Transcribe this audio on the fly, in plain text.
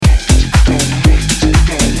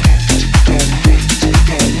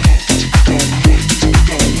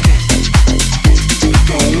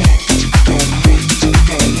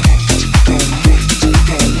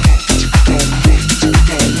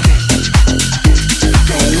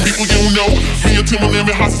Timberland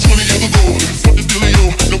been hot since 20 years ago. What the dealio?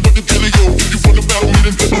 Now what the dealio? You wanna battle me,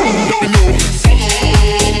 then let me know.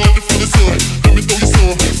 Let the feeling soon. Let me throw you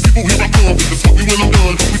some. People, here I come. Just hold me when I'm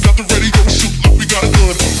done. We got the radio, shoot like we got a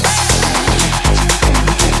gun.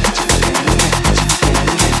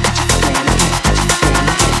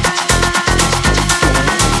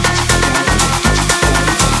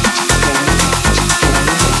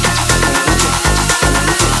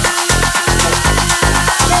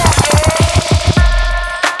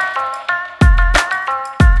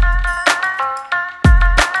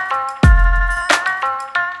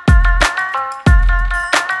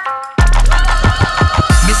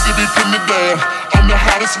 I'm the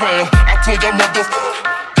hottest round. I told y'all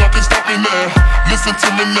y'all can stop me now. Listen to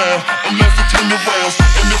me now. I'm lasting 20 rounds.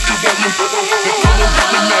 And if you want me, then come on with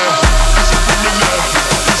me now. Is you with me now?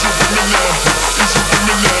 Is you with me now? Is you with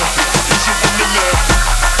me now?